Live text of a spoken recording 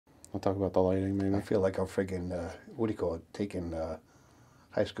We'll talk about the lighting, maybe. I feel like I'm friggin', what do you call it, taking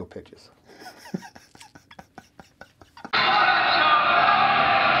high school pictures.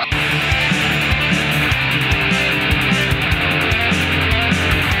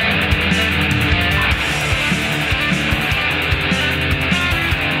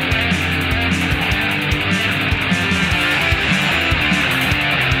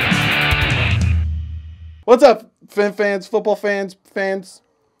 What's up, fans, football fans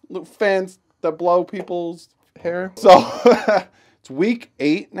that blow people's hair? So, it's week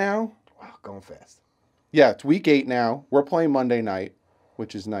 8 now. Wow, going fast. Yeah, it's week 8 now. We're playing Monday night,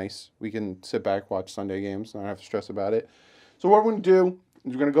 which is nice. We can sit back, watch Sunday games, not have to stress about it. So what we're going to do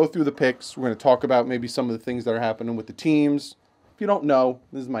is we're going to go through the picks. We're going to talk about maybe some of the things that are happening with the teams. If you don't know,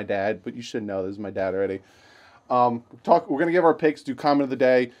 this is my dad, but you should know this is my dad already. We're going to give our picks, do comment of the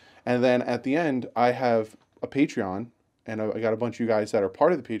day, and then at the end, I have a Patreon, and I got a bunch of you guys that are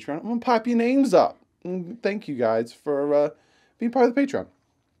part of the Patreon. I'm going to pop your names up. And thank you guys for being part of the Patreon.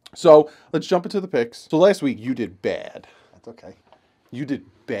 So let's jump into the picks. So last week, you did bad. That's okay. You did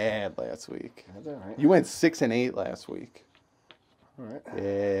bad last week. That's all right. You went 6-8 last week. All right.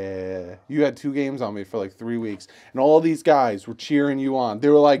 Yeah. You had 2 games on me for like 3 weeks. And all these guys were cheering you on. They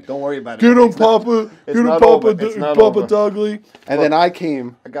were like, don't worry about it. Get him, Papa. Get him, Papa. Papa Dougley. And then I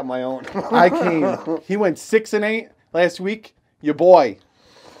came. I got my own. I came. He went 6-8 last week. Your boy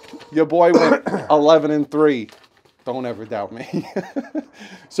went 11-3. Don't ever doubt me.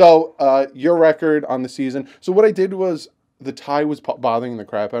 So, your record on the season. So what I did was the tie was bothering the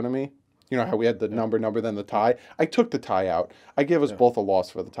crap out of me. You know how we had the number, then the tie? I took the tie out. I gave us both a loss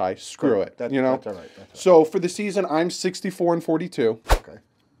for the tie. Screw it. You know? That's all right. So for the season, I'm 64-42. Okay.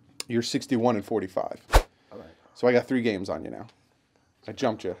 You're 61-45. All right. So I got 3 games on you now. I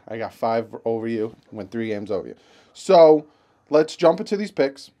jumped you. I got 5 over you. Went 3 games over you. So let's jump into these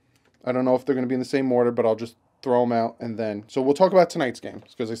picks. I don't know if they're going to be in the same order, but I'll just throw them out and then. So we'll talk about tonight's game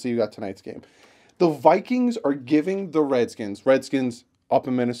because I see you got tonight's game. The Vikings are giving the Redskins up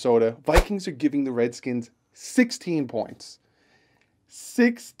in Minnesota. Vikings are giving the Redskins 16 points.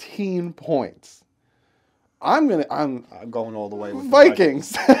 16 points. I'm going all the way with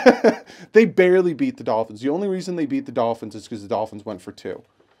Vikings. They barely beat the Dolphins. The only reason they beat the Dolphins is because the Dolphins went for 2.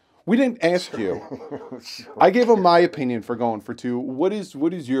 We didn't ask you. I gave them my opinion for going for 2. What is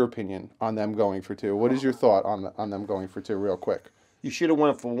your opinion on them going for 2? What is your thought on them going for 2 real quick? You should have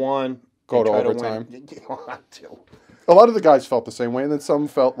went for 1. Go to overtime. A lot of the guys felt the same way, and then some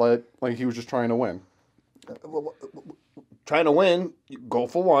felt like he was just trying to win. Trying to win, you go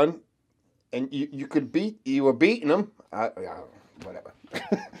for 1, and you were beating them. Whatever.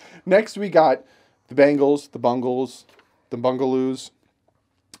 Next, we got the Bengals, the Bungalows,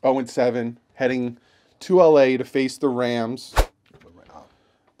 0-7, heading to LA to face the Rams.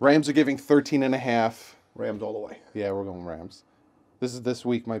 Rams are giving 13.5. Rams all the way. Yeah, we're going Rams. This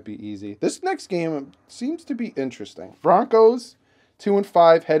week might be easy. This next game seems to be interesting. Broncos,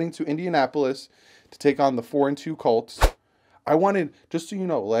 2-5, heading to Indianapolis to take on the 4-2 Colts. I wanted, just so you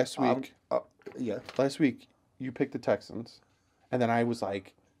know, last week you picked the Texans, and then I was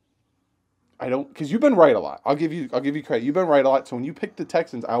like, because you've been right a lot. I'll give you credit. You've been right a lot. So when you picked the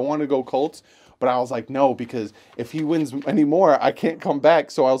Texans, I want to go Colts, but I was like, no, because if he wins anymore, I can't come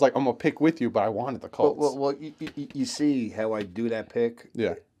back. So I was like, I'm gonna pick with you, but I wanted the Colts. Well, you see how I do that pick.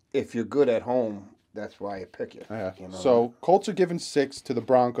 Yeah. If you're good at home, that's why I pick you. Yeah. You know? So Colts are giving 6 to the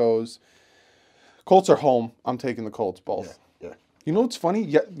Broncos. Colts are home. I'm taking the Colts both. Yeah. You know what's funny?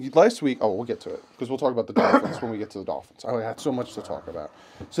 Yeah, last week. Oh, we'll get to it because we'll talk about the Dolphins when we get to the Dolphins. Oh, I had so much to talk about.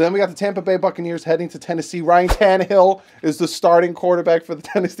 So then we got the Tampa Bay Buccaneers heading to Tennessee. Ryan Tannehill is the starting quarterback for the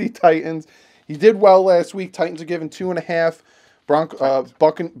Tennessee Titans. He did well last week. Titans are giving 2.5.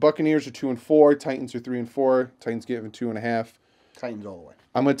 Buccaneers are 2-4. Titans are 3-4. Titans giving 2.5. Titans all the way.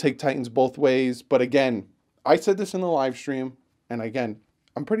 I'm going to take Titans both ways. But again, I said this in the live stream, and again,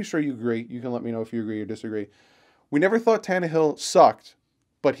 I'm pretty sure you agree. You can let me know if you agree or disagree. We never thought Tannehill sucked,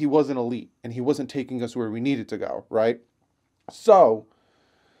 but he wasn't elite, and he wasn't taking us where we needed to go, right? So,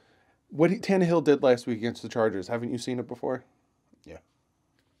 what Tannehill did last week against the Chargers, haven't you seen it before? Yeah.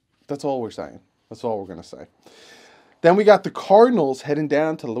 That's all we're saying. That's all we're going to say. Then we got the Cardinals heading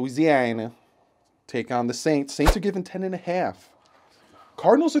down to Louisiana, take on the Saints. Saints are giving 10.5.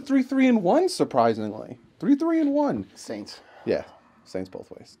 Cardinals are 3-1, surprisingly. 3-1. Saints. Yeah, Saints both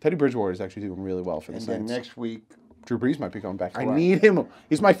ways. Teddy Bridgewater is actually doing really well for the Saints. And then next week, Drew Brees might be coming back. Correct. I need him.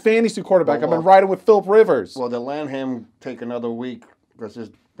 He's my fantasy quarterback. I've been riding with Philip Rivers. Well, they'll let him take another week because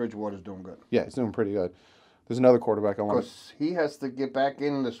Bridgewater's doing good. Yeah, he's doing pretty good. There's another quarterback I want. Because he has to get back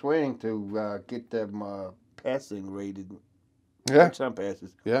in the swing to get them passing rated. Yeah. Touchdown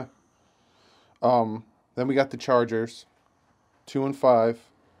passes. Yeah. Then we got the Chargers, 2-5,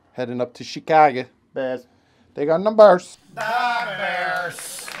 heading up to Chicago. Bears. They got numbers. The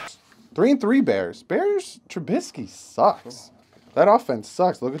Bears. 3-3 Bears. Bears, Trubisky sucks. That offense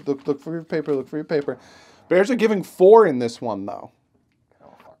sucks. Look for your paper. Look for your paper. Bears are giving 4 in this one, though.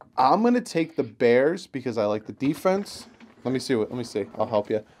 I'm going to take the Bears because I like the defense. Let me see. I'll help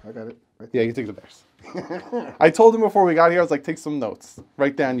you. I got it. Yeah, you take the Bears. I told him before we got here, I was like, take some notes.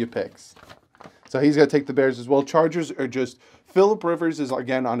 Write down your picks. So he's going to take the Bears as well. Chargers are just... Phillip Rivers is,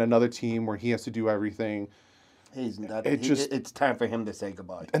 again, on another team where he has to do everything. It's time for him to say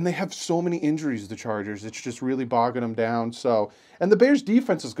goodbye. And they have so many injuries, the Chargers. It's just really bogging them down. So, and the Bears'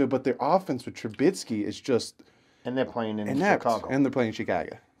 defense is good, but their offense with Trubisky is just... And they're playing in inept. Chicago. And they're playing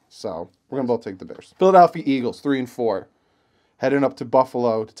Chicago. So, we're going to both take the Bears. Philadelphia Eagles, 3-4. Heading up to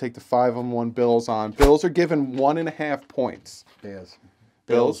Buffalo to take the 5-1 Bills on. Bills are given 1.5 points. Bears.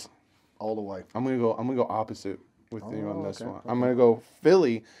 Bills? All the way. I'm gonna go opposite with you on this one. I'm going to go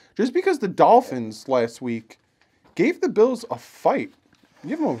Philly. Just because the Dolphins last week gave the Bills a fight.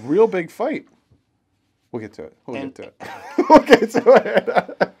 Give them a real big fight. We'll get to it. We'll get to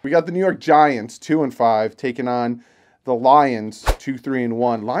it. We got the New York Giants, 2-5, taking on the Lions,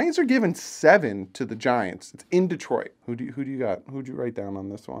 2-3-1. Lions are giving 7 to the Giants. It's in Detroit. Who do you got? Who'd you write down on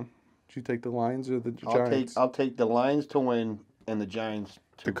this one? Did you take the Lions or the Giants? I'll take the Lions to win and the Giants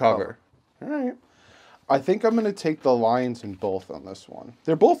to cover. All right. I think I'm going to take the Lions in both on this one.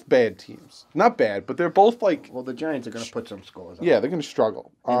 They're both bad teams. Not bad, but they're both like... Well, the Giants are going to put some scores on. Yeah, they're going to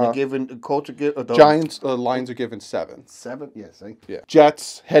struggle. And they're giving... Lions are giving 7. 7? Yes. Yeah.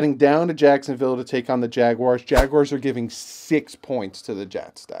 Jets heading down to Jacksonville to take on the Jaguars. Jaguars are giving 6 points to the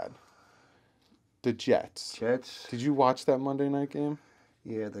Jets, Dad. The Jets. Did you watch that Monday night game?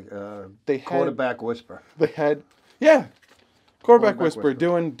 Yeah, the quarterback whisper. They had... Yeah. Quarterback whisper,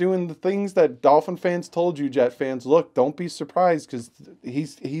 doing the things that Dolphin fans told you, Jet fans. Look, don't be surprised because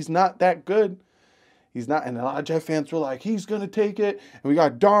he's not that good. He's not, and a lot of Jet fans were like, he's gonna take it. And we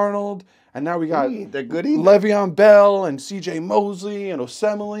got Darnold, and now we got Le'Veon Bell and C.J. Mosley and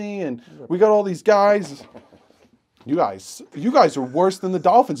Osemele, and we got all these guys. You guys are worse than the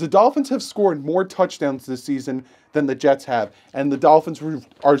Dolphins. The Dolphins have scored more touchdowns this season than the Jets have, and the Dolphins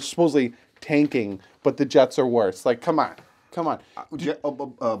are supposedly tanking, but the Jets are worse. Like, come on. Buccaneers all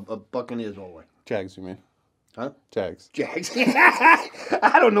the way. Jags, you mean? Huh? Jags.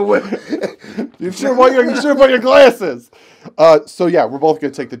 I don't know what. You sure about your glasses? So yeah, we're both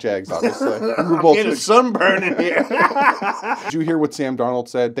gonna take the Jags, obviously. We're both getting sunburn in here. Did you hear what Sam Darnold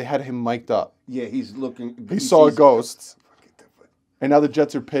said? They had him mic'd up. Yeah, he's looking. He saw ghosts. And now the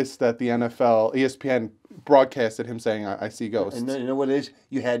Jets are pissed that the NFL, ESPN broadcasted him saying, "I see ghosts." And you know what it is?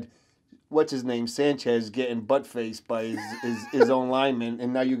 You had. What's his name? Sanchez getting butt faced by his own lineman,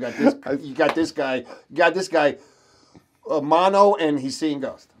 and now you got this. You got this guy, mono, and he's seeing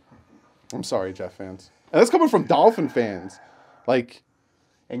ghosts. I'm sorry, Jeff fans, and that's coming from Dolphin fans, like.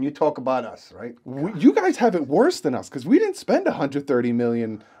 And you talk about us, right? You guys have it worse than us because we didn't spend $130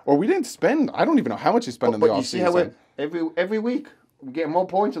 million, or we didn't spend. I don't even know how much you spend in the offseason. But you see how every week we're getting more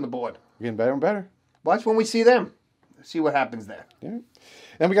points on the board. We're getting better and better. Watch when we see them. See what happens there. Yeah.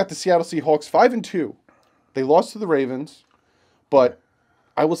 Then we got the Seattle Seahawks, 5-2. They lost to the Ravens, but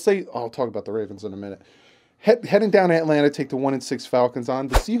I will say, I'll talk about the Ravens in a minute. Heading down to Atlanta, take the 1-6 Falcons on.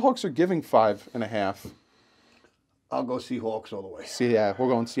 The Seahawks are giving 5.5. I'll go Seahawks all the way. Yeah, we're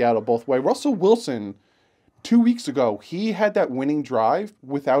going Seattle both way. Russell Wilson, 2 weeks ago, he had that winning drive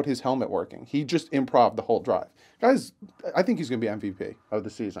without his helmet working. He just improv the whole drive. Guys, I think he's going to be MVP of the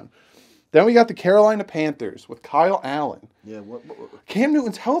season. Then we got the Carolina Panthers with Kyle Allen. Yeah, Cam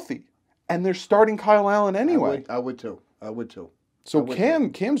Newton's healthy, and they're starting Kyle Allen anyway. I would too. So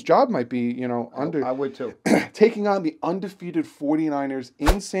Cam's job might be, under. I would too. Taking on the undefeated 49ers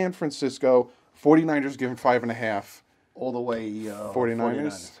in San Francisco. 49ers giving 5.5. All the way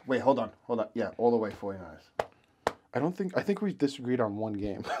 49ers. Wait, hold on. Yeah, all the way 49ers. I think we disagreed on one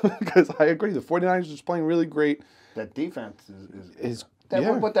game because I agree. The 49ers are just playing really great. That defense is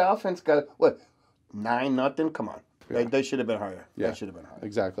What the offense got? 9-0? Come on. Yeah. They should have been higher. Yeah. They should have been higher.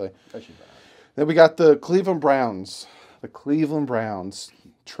 Exactly. They should have been higher. Then we got the Cleveland Browns. The Cleveland Browns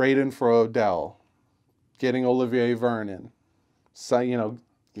trading for Odell, getting Olivier Vernon. So,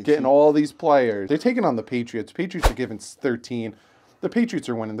 getting all these players. They're taking on the Patriots. Patriots are giving 13. The Patriots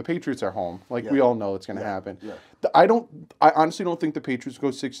are winning. The Patriots are home. We all know it's going to happen. Yeah. I honestly don't think the Patriots go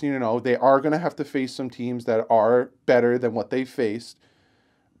 16-0. They are going to have to face some teams that are better than what they faced.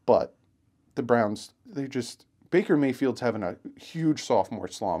 But the Browns, Baker Mayfield's having a huge sophomore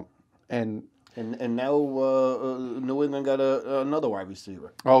slump. And And now New England got another wide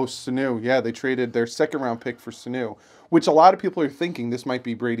receiver. Oh, Sanu. Yeah, they traded their second-round pick for Sanu, which a lot of people are thinking this might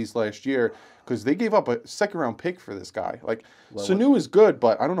be Brady's last year because they gave up a second-round pick for this guy. Like, Sanu is good,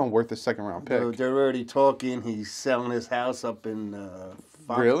 but I don't know worth a second-round pick. They're already talking. He's selling his house up in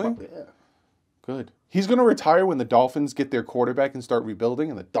Really? Yeah. Good. He's going to retire when the Dolphins get their quarterback and start rebuilding,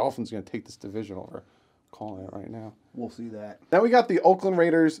 and the Dolphins are going to take this division over. Calling it right now. We'll see that. Then we got the Oakland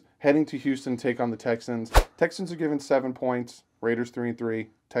Raiders heading to Houston to take on the Texans. Texans are given 7 points. Raiders 3-3.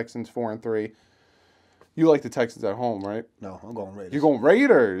 Texans 4-3. You like the Texans at home, right? No, I'm going Raiders. You're going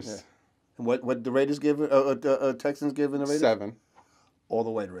Raiders. Yeah. And what the Raiders give? Texans giving the Raiders 7. All the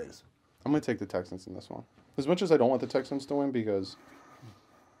way to Raiders. I'm going to take the Texans in this one. As much as I don't want the Texans to win because,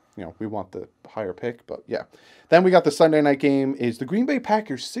 we want the higher pick, but yeah. Then we got the Sunday night game is the Green Bay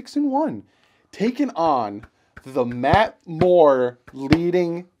Packers 6-1. Taking on the Matt Moore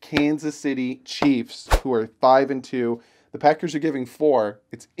leading Kansas City Chiefs, who are 5-2. The Packers are giving 4.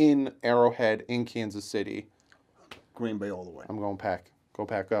 It's in Arrowhead in Kansas City. Green Bay all the way. I'm going Pack. Go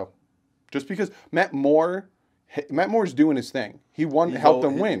Pack, go. Just because Matt Moore's doing his thing. He helped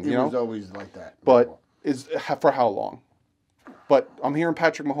them win. He was always like that. But for how long? But I'm hearing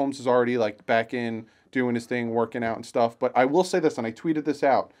Patrick Mahomes is already back in doing his thing, working out and stuff. But I will say this, and I tweeted this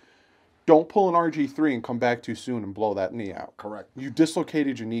out. Don't pull an RG3 and come back too soon and blow that knee out. Correct. You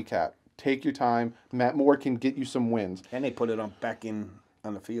dislocated your kneecap. Take your time. Matt Moore can get you some wins. And they put it back in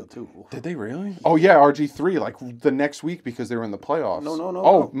on the field, too. Did they really? Oh, yeah, RG3, the next week because they were in the playoffs. No.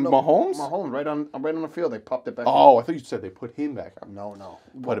 Oh, no. Mahomes? Mahomes, right on the field. They popped it back in. I thought you said they put him back up. No.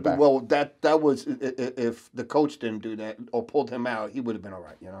 Put it back. Well, that was, if the coach didn't do that or pulled him out, he would have been all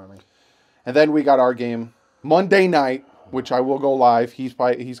right. You know what I mean? And then we got our game Monday night, which I will go live. He's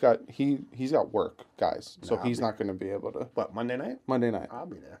got work, guys, so he's not going to be able to. What, Monday night? Monday night. I'll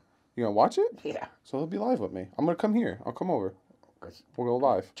be there. You gonna watch it? Yeah. So he'll be live with me. I'm gonna come here. I'll come over. We'll go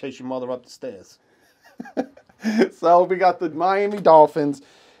live. Chase your mother up the stairs. So we got the Miami Dolphins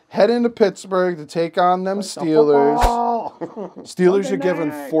heading to Pittsburgh to take on them Steelers. Steelers are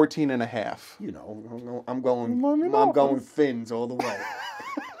given 14.5. I'm going Fins all the way.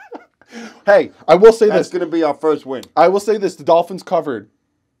 Hey, I will say That's this. going to be our first win. I will say this. The Dolphins covered.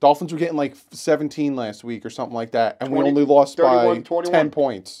 Dolphins were getting 17 last week or something like that, and we only lost 31, by 21. 10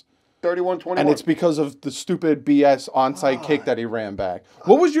 points. 31-21. And it's because of the stupid BS onside kick that he ran back.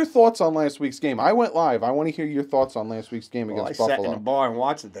 What was your thoughts on last week's game? I went live. I want to hear your thoughts on last week's game against Buffalo. I sat in the bar and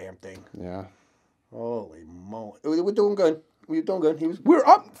watched the damn thing. Yeah. Holy moly. We're doing good. We're doing good. We're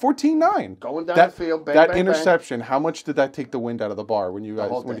up 14-9. Going down the field. Bang, that bang, interception, how much did that take the wind out of the bar when you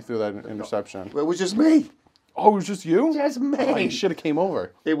threw that interception? It was just me. Oh, it was just you? Just me. Oh, you should have came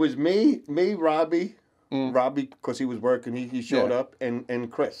over. It was me, Robbie, because he was working. He showed up,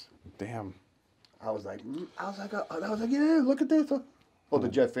 and Chris. Damn. I was like, yeah, look at this. Well, the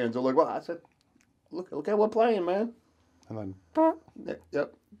Jet fans are like, well, I said, look at what playing, man. And then,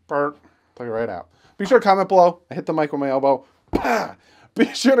 Yep. Took it right out. Be sure to comment below. I hit the mic with my elbow.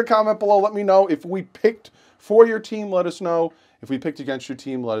 Be sure to comment below. Let me know if we picked for your team. Let us know. If we picked against your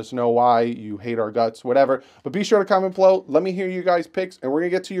team, let us know why you hate our guts, whatever. But be sure to comment below. Let me hear you guys' picks, and we're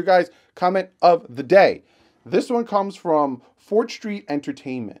going to get to your guys' comment of the day. This one comes from Fort Street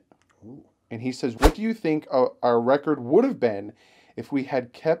Entertainment. Ooh. And he says, what do you think our record would have been if we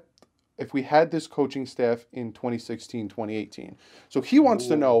had this coaching staff in 2016, 2018? So he wants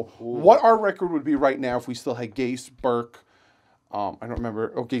to know what our record would be right now if we still had Gase, Burke. I don't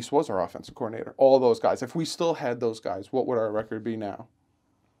remember. Oh, Gase was our offensive coordinator. All those guys. If we still had those guys, what would our record be now?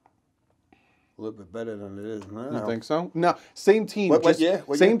 A little bit better than it is now. You think so? No, same team. What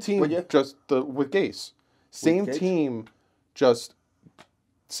Same team, year? just with Gase. Same team, just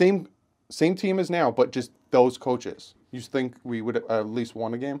same team as now, but just those coaches. You think we would at least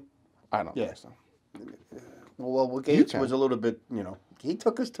won a game? I don't think so. Well, Gase was a little bit, he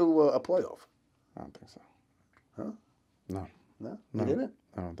took us to a playoff. I don't think so. Huh? No. No? He didn't?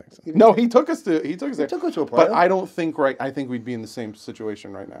 I don't think so. No, he took us there. He took us to a playoff. But I don't think I think we'd be in the same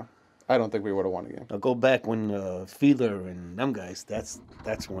situation right now. I don't think we would have won a game. I'll go back when Fiedler and them guys. That's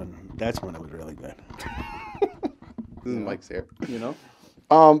when it was really good. This is Mike's here.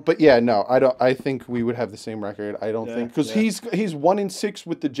 But yeah, no, I don't. I think we would have the same record. I don't think because he's 1-6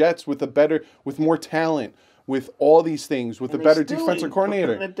 with the Jets with more talent, with all these things, with a better defensive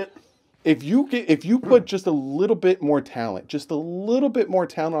coordinator. If you put just a little bit more talent,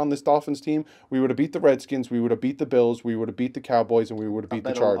 on this Dolphins team, we would have beat the Redskins, we would have beat the Bills, we would have beat the Cowboys, and we would have beat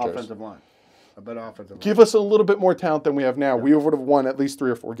the Chargers. A better offensive line. Give us a little bit more talent than we have now. We would have won at least 3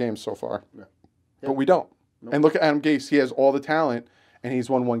 or 4 games so far. Yeah. But we don't. Nope. And look at Adam Gase. He has all the talent, and he's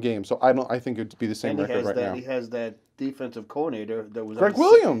won 1 game. So I think it'd be the same record right now. He has that defensive coordinator that was Greg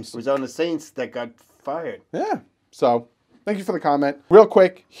Williams. Was on the Saints that got fired. Yeah. So thank you for the comment. Real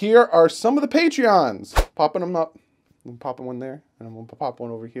quick, here are some of the Patreons. Popping them up. I'm popping one there, and I'm going to pop one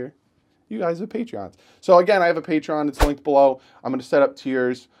over here. You guys are Patreons. So again, I have a Patreon. It's linked below. I'm going to set up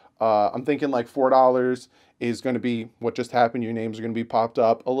tiers. I'm thinking like $4 is going to be what just happened. Your names are going to be popped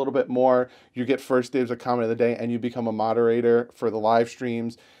up. A little bit more, you get first dibs at comment of the day, and you become a moderator for the live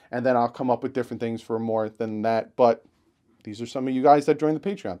streams. And then I'll come up with different things for more than that. But these are some of you guys that joined the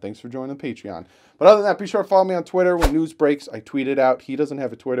Patreon. Thanks for joining the Patreon. But other than that, be sure to follow me on Twitter. When news breaks, I tweet it out. He doesn't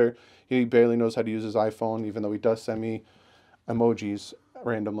have a Twitter. He barely knows how to use his iPhone, even though he does send me emojis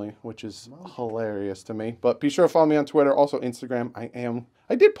randomly, which is hilarious to me. But be sure to follow me on Twitter. Also Instagram.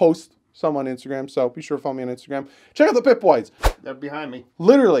 I did post some on Instagram, so be sure to follow me on Instagram. Check out the Bit Boys. They're behind me.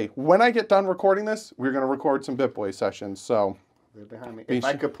 Literally, when I get done recording this, we're going to record some Bit Boy sessions. So they're behind me. If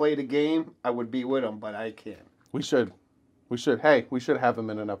I could play the game, I would be with them, but I can't. We should. Hey, we should have them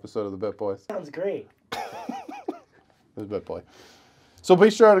in an episode of the Bit Boys. Sounds great. The Bit Boy. So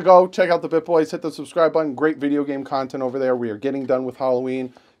be sure to go check out the Bit Boys. Hit the subscribe button. Great video game content over there. We are getting done with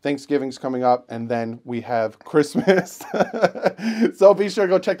Halloween. Thanksgiving's coming up, and then we have Christmas. So be sure to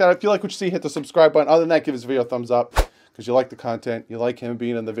go check that out. If you like what you see, hit the subscribe button. Other than that, give this video a thumbs up because you like the content. You like him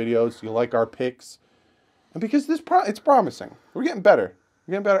being in the videos. You like our picks. And because it's promising. We're getting better.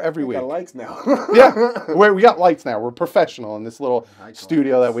 We're getting better every week. We got lights now. Yeah, we got lights now. We're professional in this little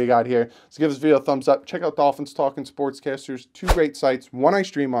studio that we got here. So give this video a thumbs up. Check out Dolphins Talking Sportscasters. 2 great sites. One I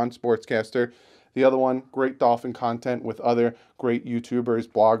stream on, Sportscaster. The other one, great Dolphin content with other great YouTubers,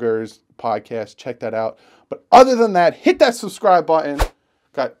 bloggers, podcasts. Check that out. But other than that, hit that subscribe button.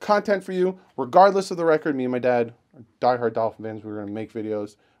 Got content for you, regardless of the record. Me and my dad are diehard Dolphin fans. We're going to make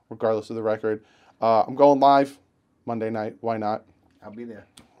videos regardless of the record. I'm going live Monday night. Why not? I'll be there.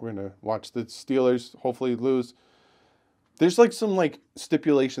 We're going to watch the Steelers hopefully lose. There's like some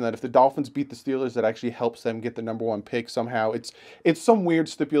stipulation that if the Dolphins beat the Steelers, that actually helps them get the #1 pick somehow. It's some weird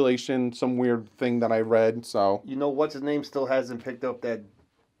stipulation, some weird thing that I read. So you know what's his name still hasn't picked up that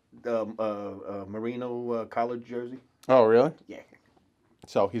Merino college jersey. Oh really? Yeah.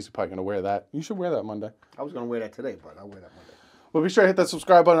 So he's probably gonna wear that. You should wear that Monday. I was gonna wear that today, but I'll wear that Monday. Well, be sure to hit that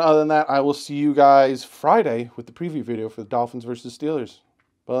subscribe button. Other than that, I will see you guys Friday with the preview video for the Dolphins versus Steelers.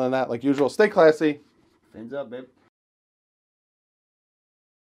 But other than that, like usual, stay classy. Fins up, babe.